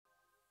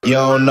You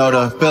don't know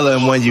the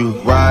feeling when you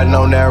riding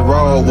on that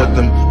road with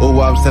them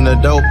ooh-ups in the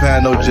door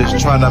panel, just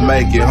tryna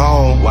make it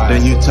home.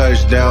 Then you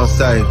touch down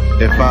safe,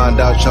 they find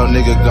out your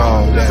nigga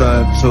gone.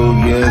 Son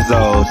 2 years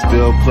old,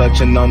 still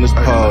clutching on this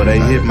pole. They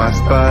hit my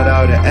spot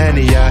out in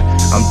Antioch,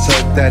 I'm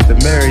tucked at the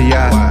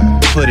Marriott.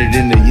 Put it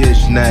in the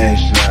Yish name,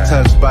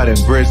 touch spot in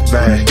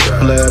Brisbane.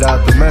 Fled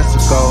out to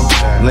Mexico,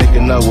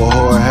 linking up with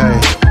Jorge.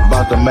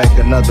 About to make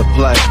another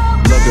play,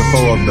 looking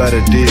for a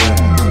better deal.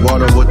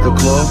 Water with the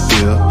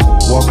chlorophyll,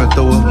 walking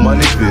through with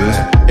money fields,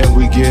 and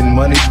we getting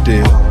money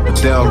still, but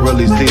they don't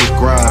really see the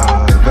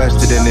grind.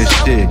 Invested in this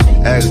shit,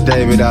 ask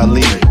David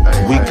Ali.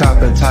 We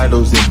copping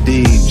titles and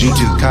deeds, you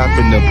just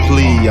copping the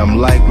plea. I'm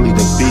likely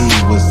to be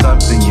with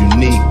something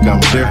unique. I'm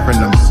different,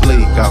 I'm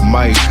sleek. I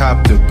might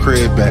cop the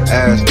crib and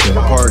ask to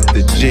park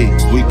the G.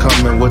 We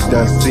coming with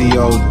that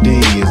COD,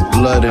 it's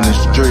blood in the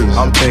streets.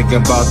 I'm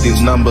thinking about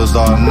these numbers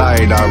all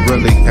night, I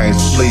really can't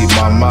sleep.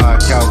 My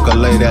mind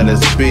calculate at a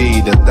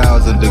speed,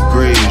 1,000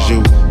 degrees.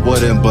 You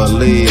wouldn't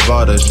believe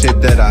all the shit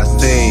that I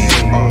seen.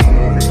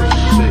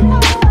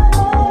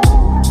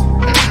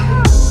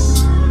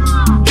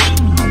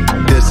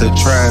 This a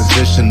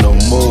transitional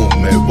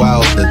movement.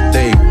 Wild to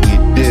think we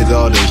did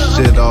all this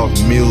shit off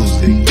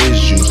music.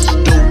 Is you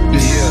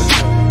stupid?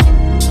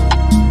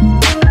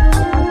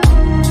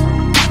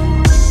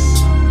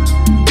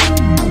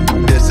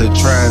 This a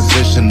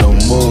transitional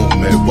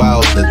movement.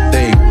 Wild to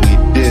think we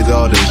did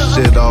all this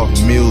shit off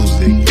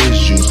music.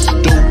 Is you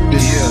stupid?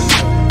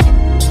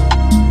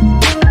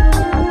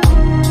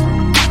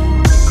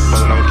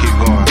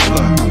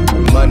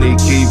 Money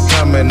keep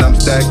coming, I'm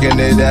stacking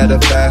it at a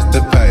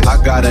faster pace.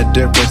 I got a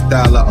different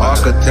style of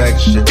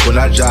architecture when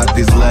I jot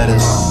these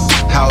letters.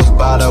 House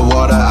by the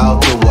water,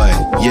 out the way.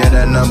 Yeah,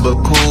 that number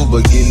cool,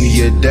 but give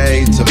me a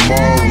day.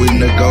 Tomorrow we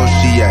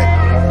negotiate.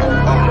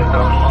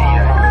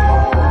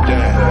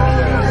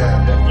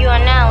 You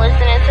are now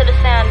listening to the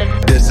sound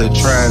of this a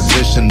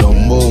transitional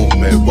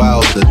movement.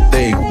 Wild to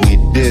think we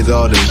did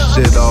all this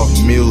shit off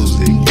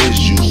music.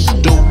 Is you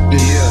stupid?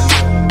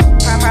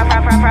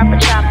 proper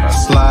ChopR.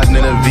 Sliding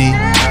in a V,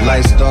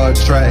 like Star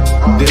Trek.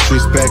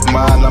 Disrespect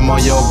mine, I'm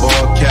on your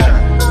ball cap.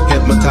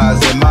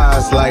 Hypnotizing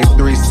minds like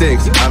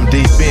 3-6. I'm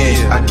deep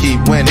in, I keep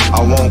winning,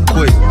 I won't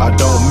quit, I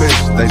don't miss.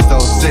 They so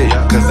sick,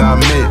 cause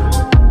I'm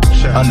it.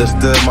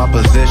 Understood my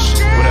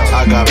position,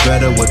 I got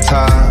better with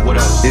time.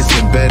 It's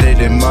embedded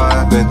in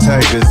mine. Been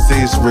taking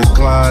seats,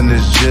 recline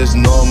is just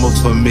normal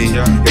for me.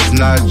 It's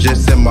not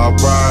just in my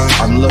rhyme,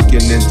 I'm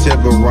looking in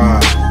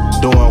Tiburon.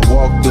 Doing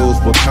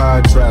walkthroughs with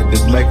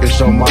contractors, making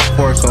sure my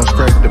Porsche don't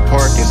scrape the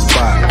parking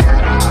spot.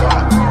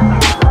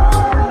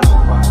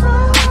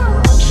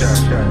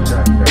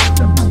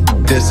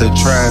 This a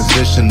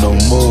transitional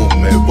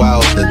movement.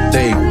 Wild to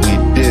think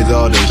we did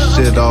all this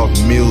shit off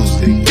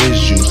music.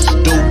 Is you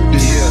stupid?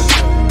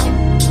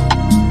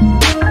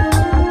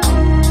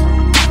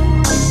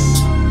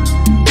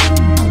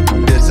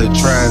 This a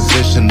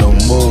transitional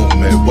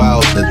movement.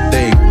 Wild to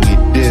think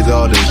we did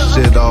all this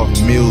shit off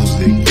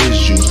music.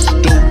 Is you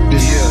stupid?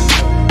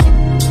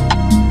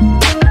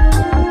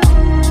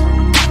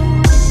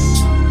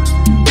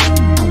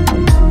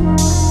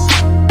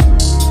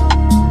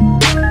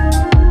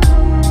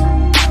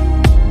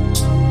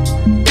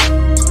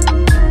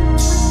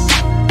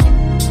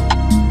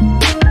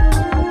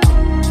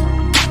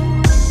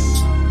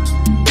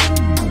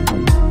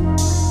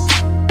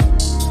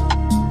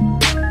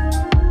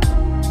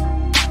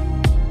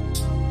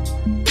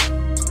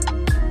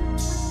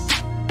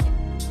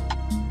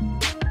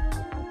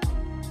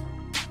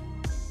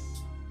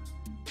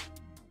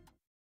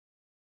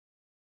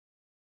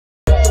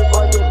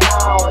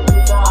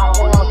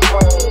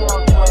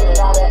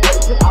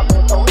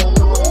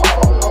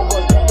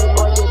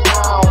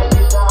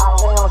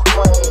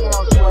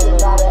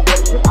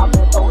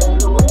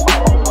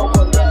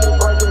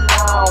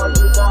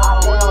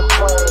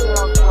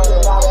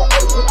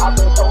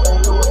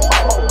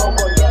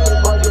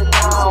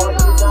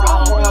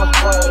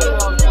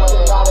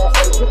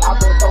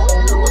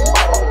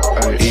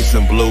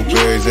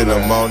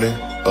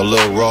 A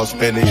little raw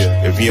spinach.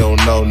 If you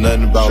don't know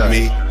nothing about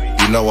me,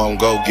 you know I'm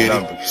go get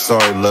it.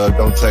 Sorry, love,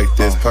 don't take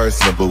this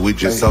personal, but we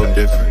just so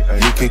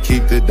different. You can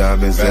keep the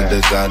diamonds and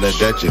designer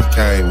that just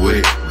came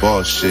with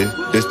boss shit.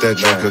 This that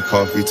drink of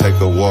coffee, take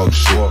a walk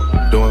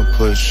shit. Doing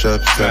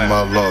push-ups and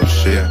my low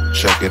shit.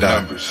 Check it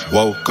out.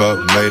 Woke up,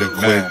 made a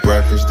quick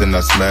breakfast, then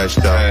I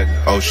smashed out.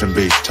 Ocean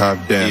Beach, top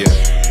down.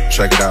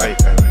 Check it out.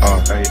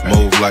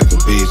 Move like a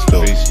beast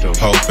though.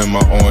 Hope in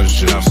my orange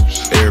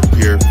juice. Air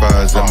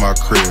purifiers in my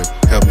crib.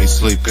 Help me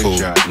sleep cool.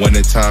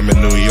 Winter time in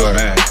New York,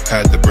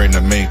 had to bring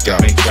the mink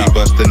out. She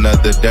bust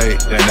another day,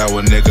 now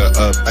a nigga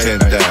up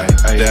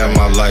 10,000. Damn,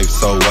 my life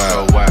so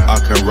wild. I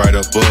can write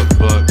a book.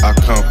 I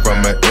come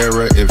from an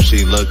era, if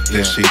she looked,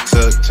 then she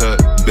took.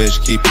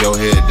 Bitch, keep your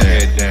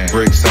head down.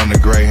 Bricks on the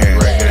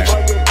Greyhound.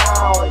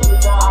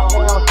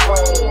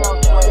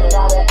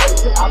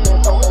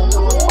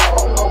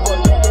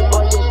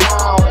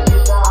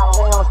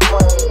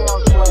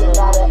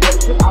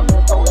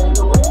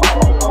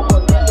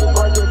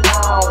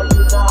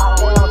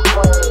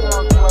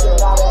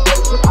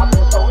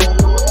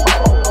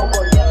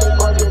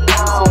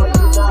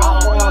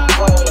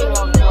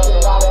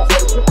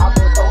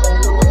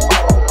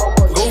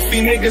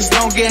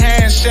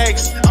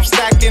 breaks. I'm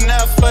stacking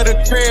up for the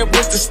crib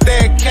with the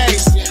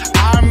staircase.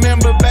 I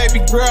remember baby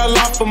girl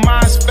off of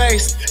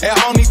MySpace. It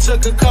only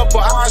took a couple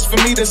hours for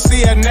me to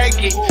see her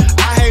naked.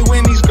 I hate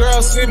when these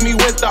girls hit me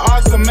with the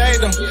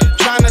ultimatum.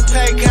 Tryna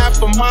take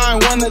half of mine,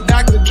 wanna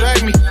Dr. Dre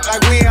me.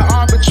 Like we in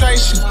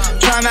arbitration,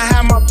 tryna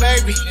have my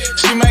baby.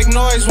 She make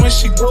noise when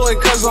she do it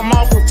cause I'm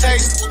awful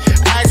tasty.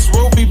 Ask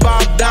Ruby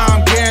Bob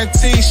Dom,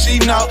 guarantee she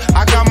know.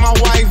 I got my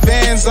white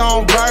Vans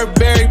on,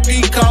 Burberry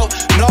Pico.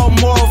 No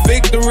more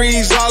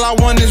victories, all I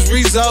want is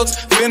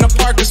results. Finna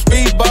park a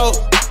speedboat.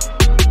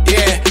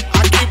 Yeah,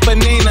 I keep a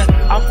Nina.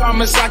 I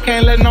promise I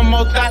can't let no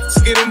more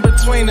thoughts get in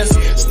between us.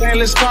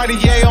 Stainless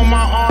Cartier on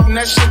my arm,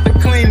 that shit the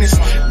cleanest.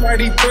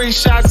 33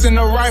 shots in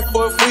the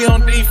rifle if we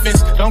on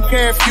defense. Don't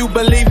care if you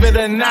believe it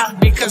or not,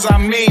 because I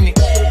mean it.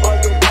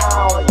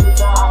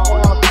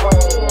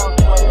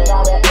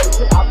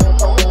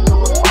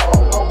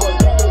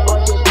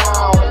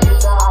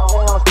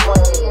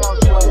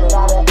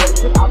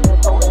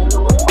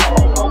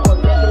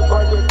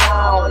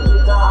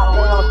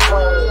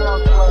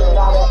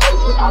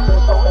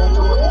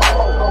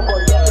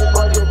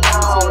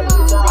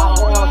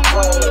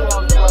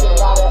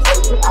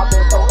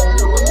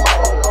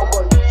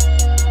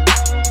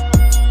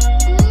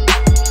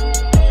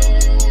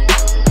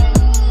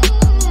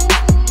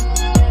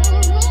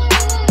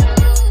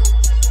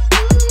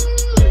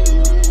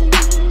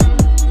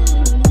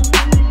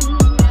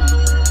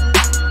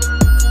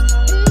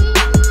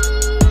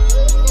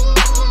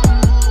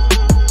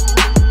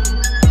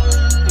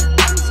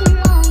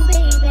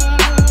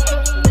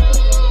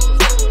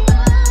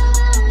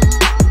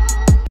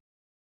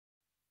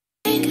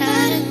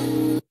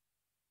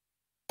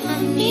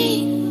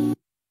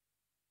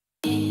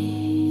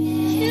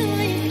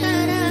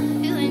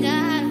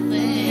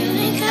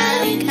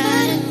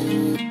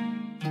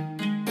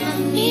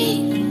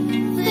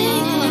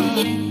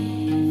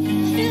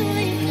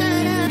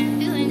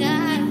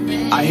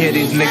 I hear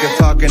these niggas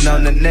talking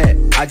on the net.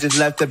 I just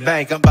left the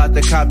bank, I'm about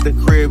to cop the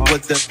crib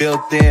with the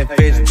built-in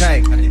fish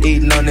tank.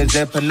 Eating on this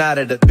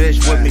empanada, the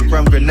bitch with me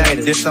from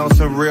Grenada. This on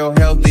some real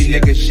healthy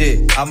nigga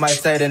shit, I might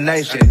say the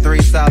nation.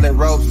 3 solid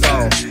ropes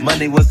on,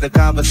 money was the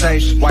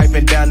conversation.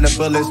 Wiping down the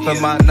bullets for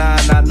my 9,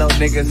 I know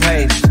niggas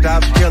hate.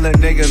 Stop killing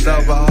niggas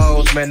over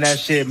hoes, man, that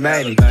shit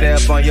made. Stay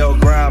up on your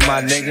grind,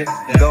 my nigga,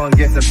 go and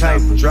get some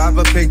paper.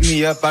 Driver picked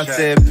me up, I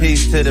said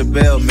peace to the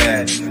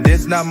bellman.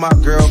 This not my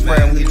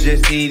girlfriend, we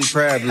just eating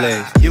crab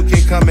legs. You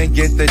can come and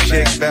get the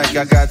chicks back,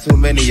 I got too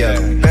many of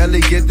them.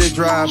 Barely get to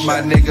drive,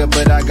 my nigga,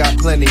 but I got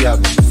plenty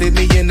of them. See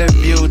me in the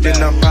view,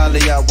 then I'm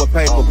probably out with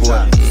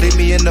paperboy. See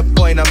me in the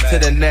point, I'm to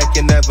the neck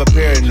and never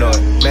paranoid.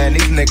 Man,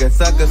 these niggas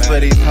suckers for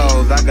these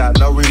hoes, I got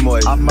no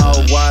remorse. I'm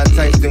old wine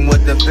tasting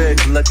with the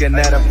bitch, looking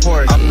at a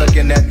Porsche. I'm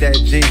looking at that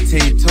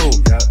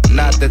GT2,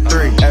 not the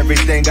 3.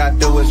 Everything I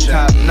do is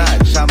top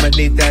notch, I'ma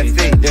need that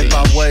V. If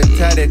I wasn't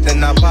tatted,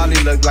 then I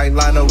probably look like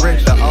Lionel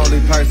Rich. The only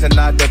person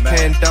I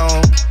depend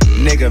on,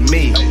 nigga,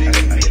 me.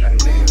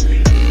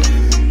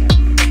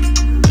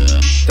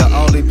 The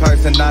only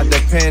person I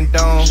depend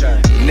on,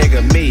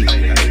 nigga, me.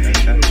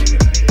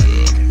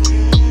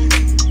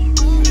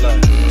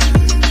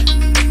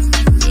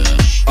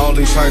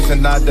 Only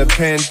person I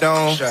depend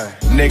on,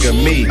 nigga,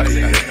 me.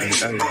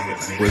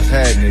 What's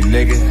happening,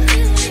 nigga?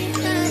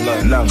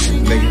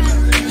 Nothing, nigga.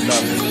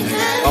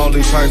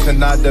 Only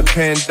person I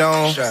depend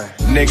on,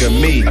 nigga,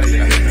 me.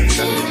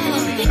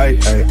 Ay,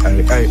 ay,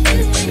 ay, ay,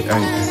 ay, ay,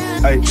 ay.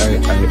 Ay, ay,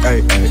 ay,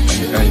 ay, ay,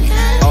 ay.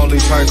 Only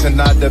person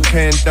I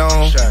depend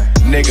on,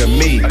 nigga,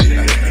 me.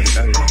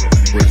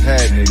 What's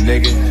happening,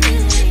 nigga?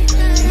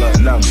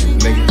 Nothing,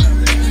 nigga.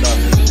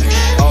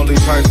 Only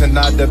person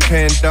I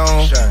depend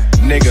on,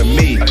 nigga,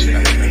 me.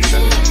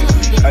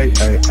 Ay,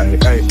 ay, ay,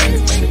 ay, ay,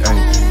 ay, ay.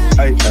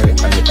 Ay, ay,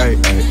 ay, ay,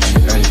 ay,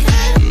 ay, ay.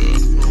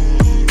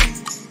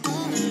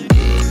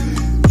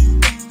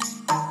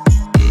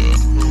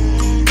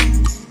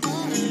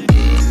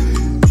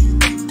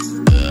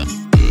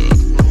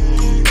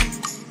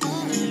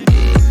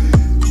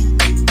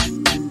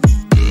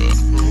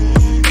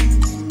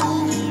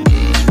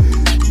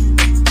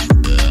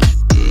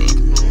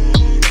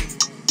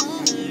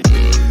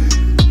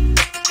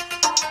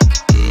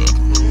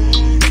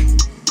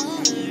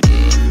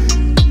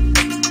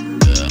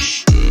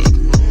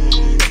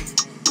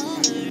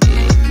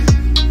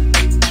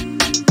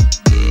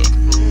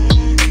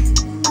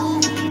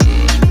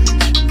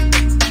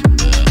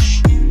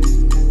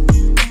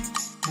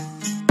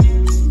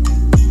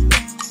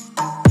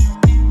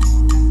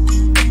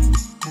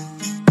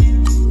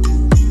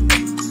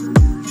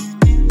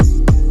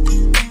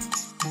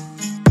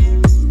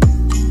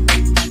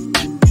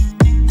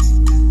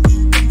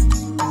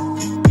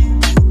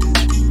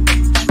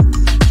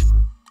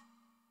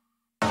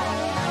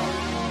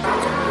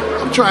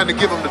 Trying to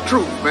give them the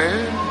truth,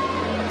 man.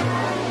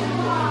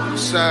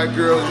 Side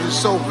girls, you're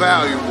so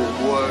valuable,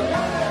 boy.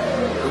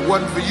 If it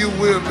wasn't for you,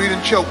 we'd be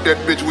done choked that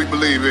bitch we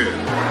believe in.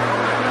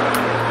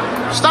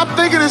 Stop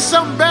thinking there's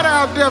something better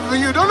out there for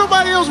you. Don't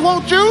nobody else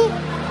want you?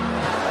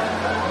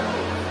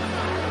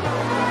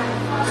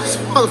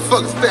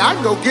 Motherfuckers think I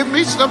can go get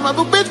me some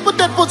other bitch. Put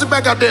that pussy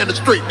back out there in the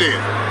street then.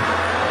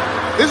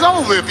 It's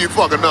over if you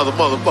fuck another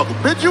motherfucker.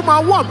 Bitch, you my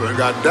woman,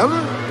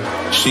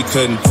 goddammit. She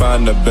couldn't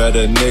find a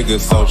better nigga,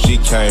 so she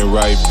came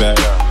right back.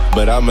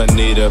 But I'ma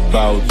need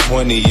about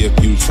 20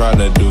 if you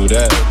tryna do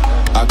that.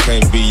 I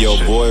can't be your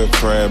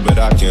boyfriend, but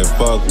I can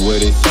fuck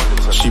with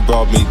it. She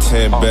brought me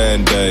 10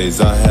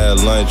 band-aids, I had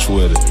lunch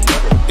with it.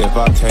 If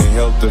I can't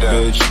help the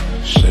bitch,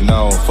 then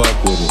I don't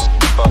fuck with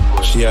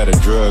it. She had a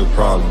drug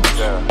problem,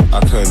 I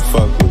couldn't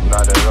fuck with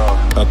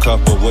it. A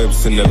couple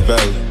whips in the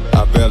bay,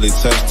 I barely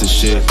touched the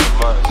shit.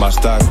 My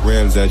stock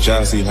rims at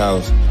Johnsy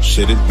House,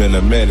 shit, it's been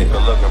a minute.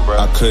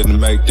 I couldn't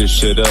make this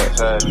shit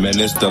up, man,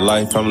 it's the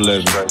life I'm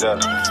living.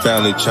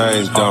 Family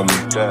changed on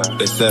me,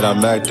 they said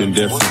I'm acting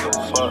different.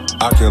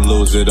 I can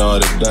lose it all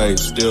today,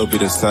 still be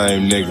the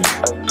same nigga.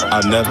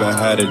 I never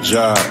had a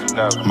job,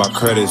 my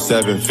credit's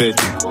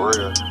 750.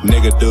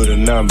 Nigga do the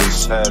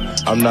numbers,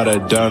 I'm not a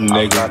dumb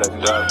nigga.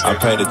 I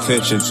paid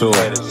attention to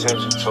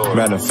it,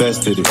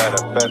 manifested it.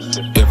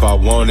 If I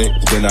want it,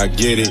 then I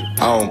get it,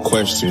 I don't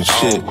question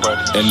shit.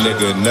 And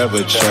nigga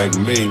never check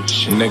me,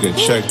 nigga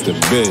check the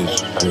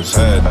bitch. What's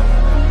happening?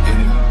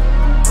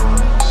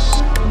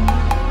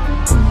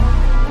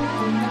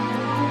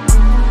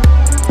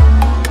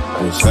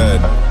 What's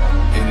happening?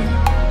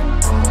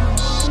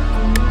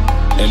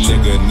 And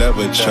nigga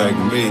never check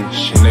me,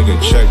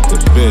 nigga check the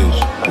bitch.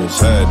 What's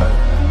happening?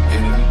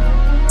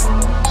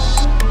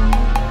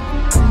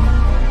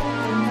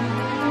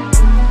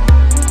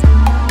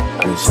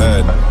 What's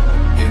happening?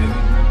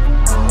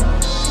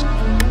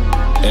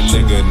 And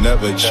nigga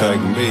never check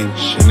me,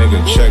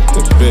 nigga check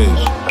the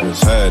bitch.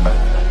 What's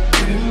happening?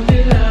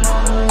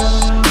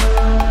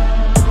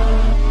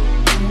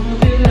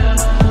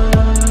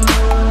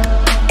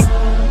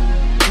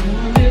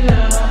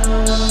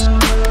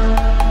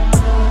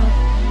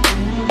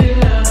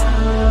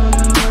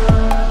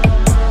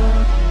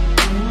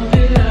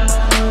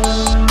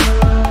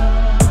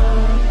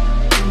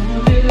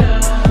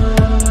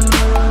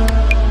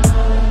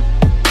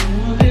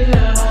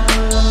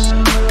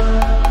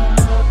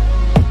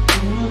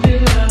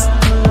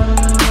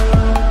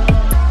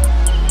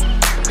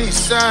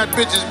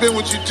 Bitches been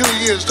with you 2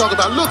 years talking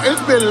about, look,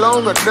 it's been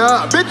long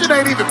enough. Bitch, it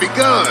ain't even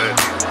begun.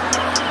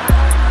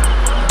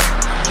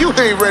 You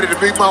ain't ready to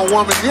be my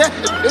woman yet,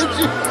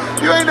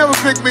 bitch. You ain't never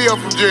picked me up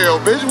from jail,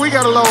 bitch. We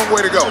got a long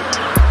way to go.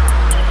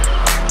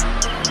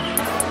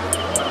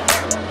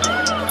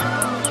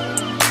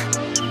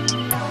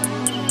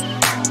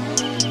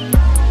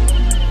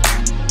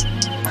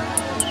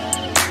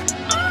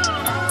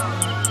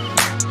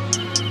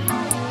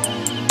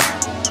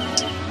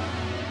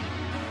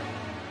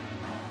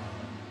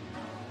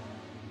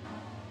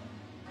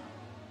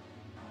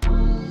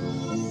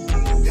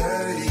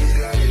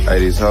 Hey,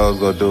 these hoes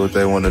go do what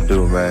they wanna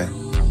do, man.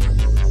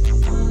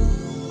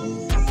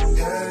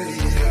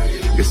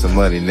 Get some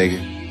money, nigga.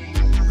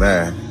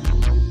 Man.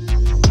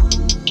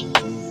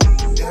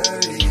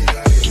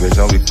 Bitch,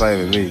 don't be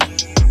flaming me.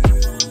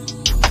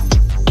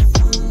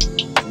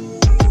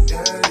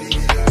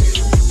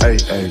 Hey.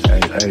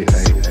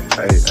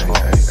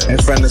 In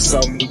front of so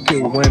many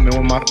cute women,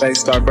 when my face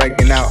start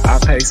breaking out, I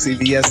pay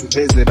CVS a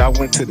visit. I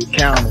went to the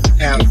counter.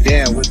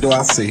 Damn, what do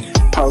I see?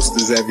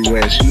 Posters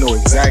everywhere. She know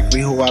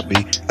exactly who I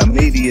be.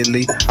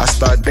 Immediately, I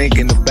start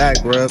thinking the back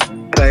rub.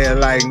 Player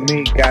like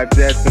me, got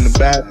jets in the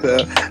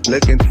bathtub.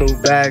 Looking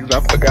through bags,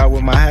 I forgot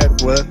what my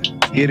hat was.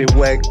 Get it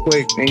wet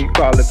quick, and you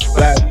call it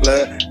flat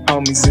blood.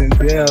 Homies in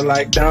jail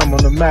like dumb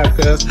on the map,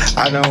 cuz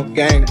I don't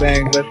gang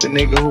bang, but the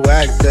nigga who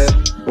act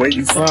up. Where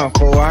you from,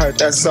 fool? I heard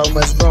that's so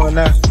much growing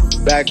up.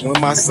 Back when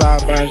my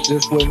sideburns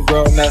just wasn't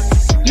growing up.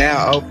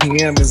 Now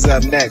OPM is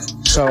up next,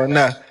 showing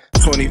up.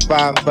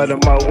 25 for the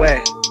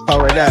Moet,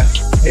 throw it up.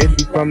 It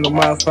be from the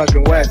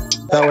motherfucking west,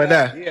 throw it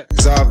up.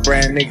 It's all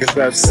brand niggas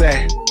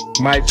upset.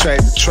 Might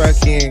trade the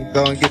truck in,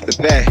 go and get the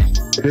bag.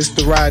 This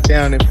the ride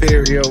down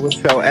Imperial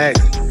with your ex.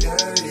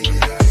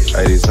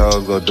 Hey, these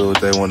hoes go do what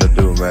they wanna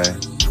do, man.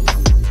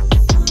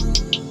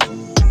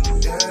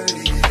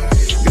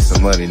 Get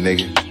some money,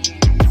 nigga.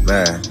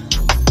 Man.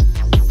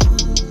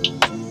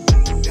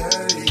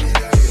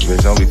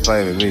 Bitch, don't be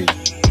flaming me.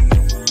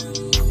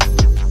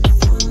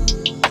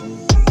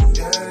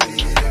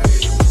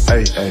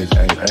 Hey.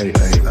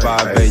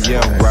 5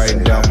 a.m.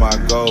 writing down my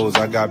goals,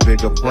 I got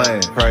bigger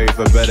plans. Pray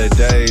for better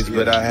days,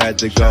 but I had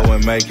to go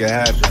and make it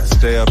happen.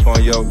 Stay up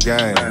on your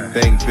game,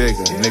 think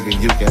bigger,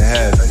 nigga, you can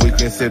have it. We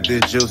can sip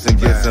this juice and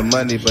get some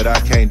money, but I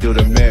can't do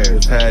the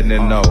mirrors.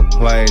 Patent no,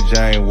 plain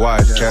Jane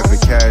watch, kept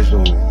it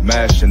casual,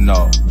 mashing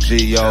no.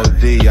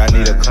 G.O.D., I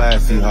need a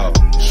classy hoe.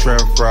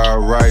 Shrimp fried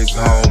rice,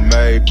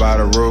 homemade by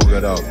the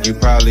Ruger though. You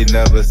probably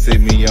never see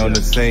me on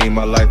the scene,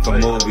 my life a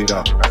movie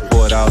though.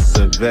 Pulled out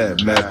the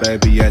vet, met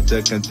baby at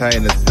the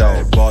container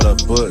store. Bought a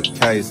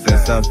bookcase and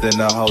something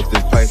to hold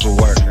this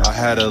paperwork. I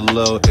had a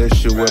little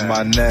issue with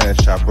my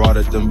Nash, I brought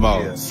it to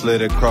Mo.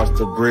 Slid across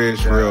the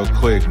bridge real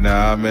quick,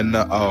 now I'm in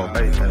the O.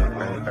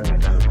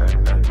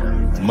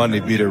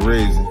 Money be the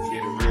reason.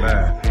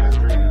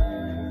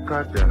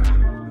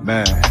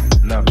 Man,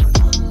 no.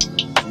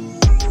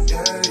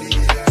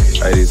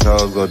 Hey, these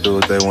hoes gon' do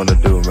what they wanna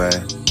do,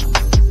 man.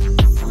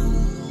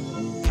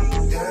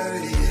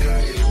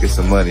 Get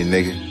some money,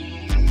 nigga.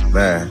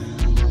 Man.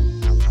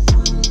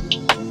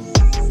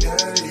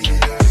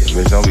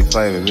 Bitch, don't be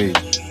claiming me.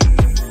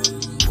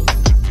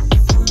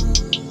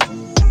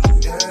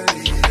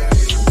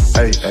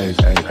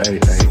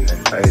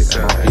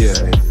 Yeah.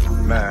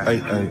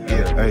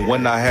 Man.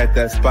 When I had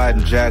that spot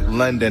in Jack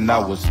London, I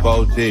was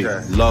 4D,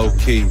 low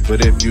key.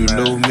 But if you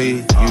knew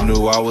me, you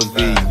knew I was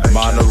the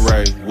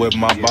Monterey with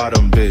my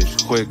bottom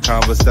bitch. Quick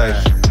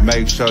conversation.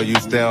 Make sure you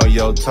stay on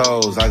your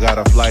toes. I got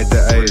a flight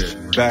to Asia.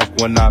 Back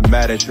when I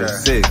met at your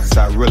 6,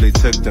 I really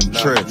took them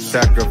trips.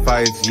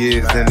 Sacrificed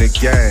years in the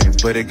game,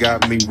 but it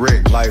got me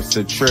rich. Life's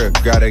a trip,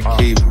 gotta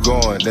keep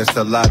going. That's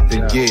a lot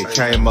to get.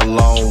 Came a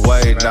long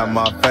way, now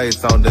my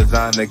face on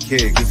designer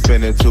kick. You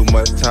spending too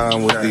much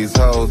time with these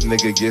hoes,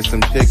 nigga, get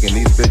some chicken.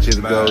 These bitches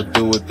go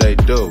do what they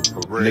do.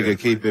 Nigga,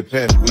 keep it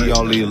pimp. We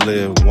only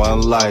live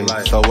one life,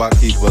 so I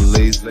keep at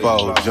least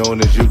 4. June,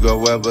 as you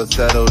go ever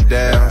settle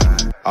down?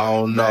 I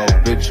don't know,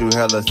 bitch, you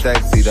hella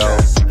sexy though.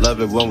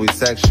 Love it when we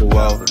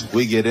sexual,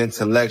 we get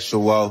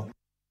intellectual.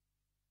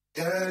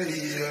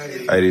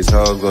 Hey, these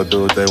hoes gon'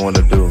 do what they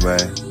wanna do,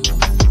 man.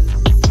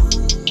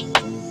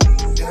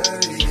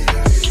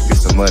 Get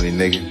some money,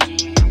 nigga.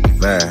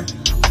 Man.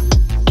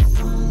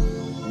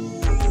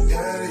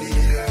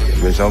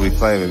 Bitch, don't be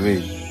claiming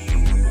me.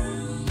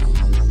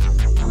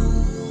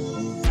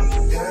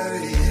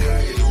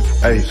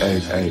 Hey.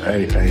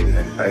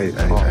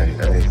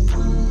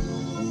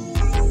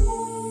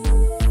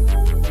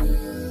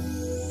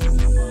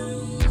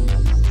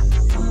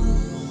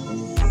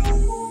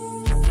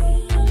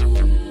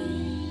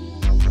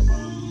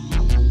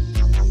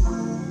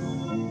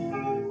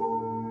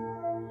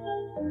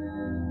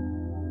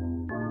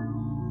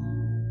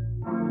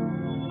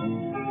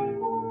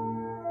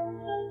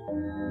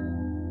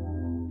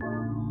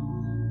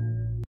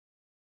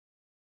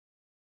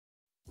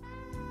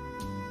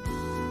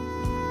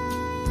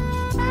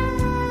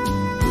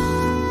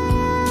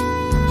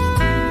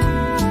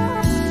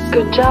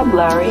 Good job,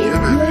 Larry.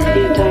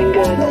 You're doing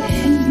good.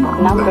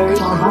 Numbers.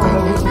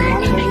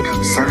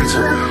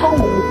 Furniture.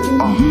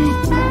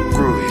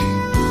 Groovy.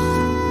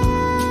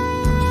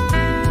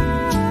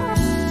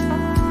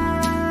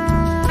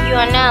 You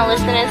are now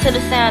listening to the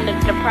sound of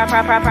the proper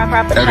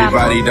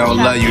Everybody don't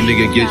love you,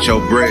 nigga, get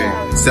your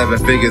bread. 7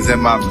 figures in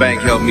my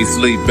bank help me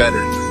sleep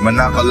better.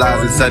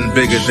 Monopolizing something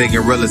bigger,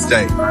 thinking real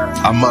estate.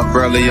 I'm up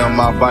early on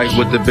my bike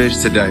with the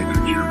bitch today.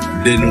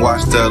 Didn't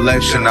watch the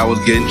election, I was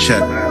getting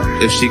checked.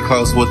 If she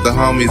close with the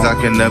homies, I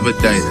can never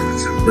date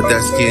her. But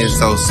that skin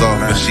so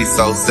soft and she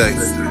so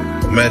sexy.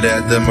 Met her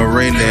at the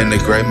marina in the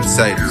gray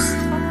Mercedes.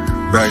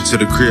 Back to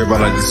the crib, I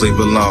like to sleep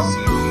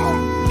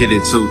alone. Hit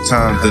it 2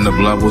 times, then the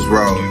blunt was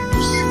rolled.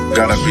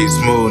 Gotta be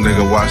smooth,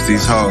 nigga, watch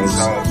these hoes.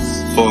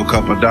 For a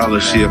couple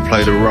dollars, she'll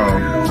play the role.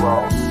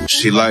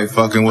 She like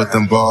fucking with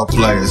them ball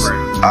players.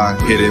 I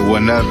hit it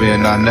whenever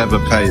and I never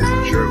pay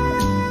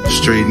it.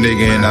 Street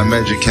nigga and I'm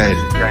educated.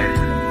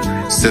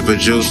 Sip a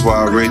juice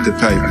while I read the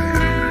paper.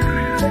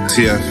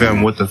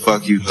 TFM, what the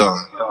fuck you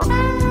thought?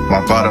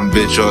 My bottom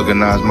bitch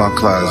organized my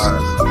closet.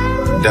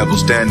 Double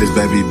standards,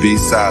 baby, be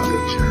solid.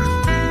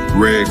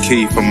 Red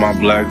key for my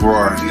black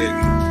Roar.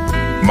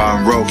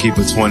 Monroe, keep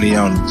a 20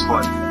 on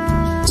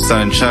it.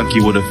 Son chunky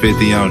with a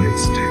 50 on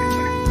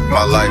it.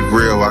 My life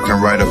real, I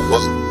can write a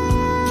book.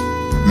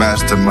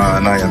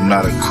 Mastermind, I am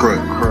not a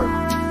crook.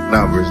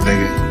 Numbers,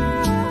 nigga.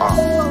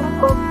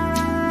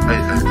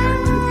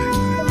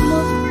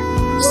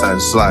 Son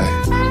slide.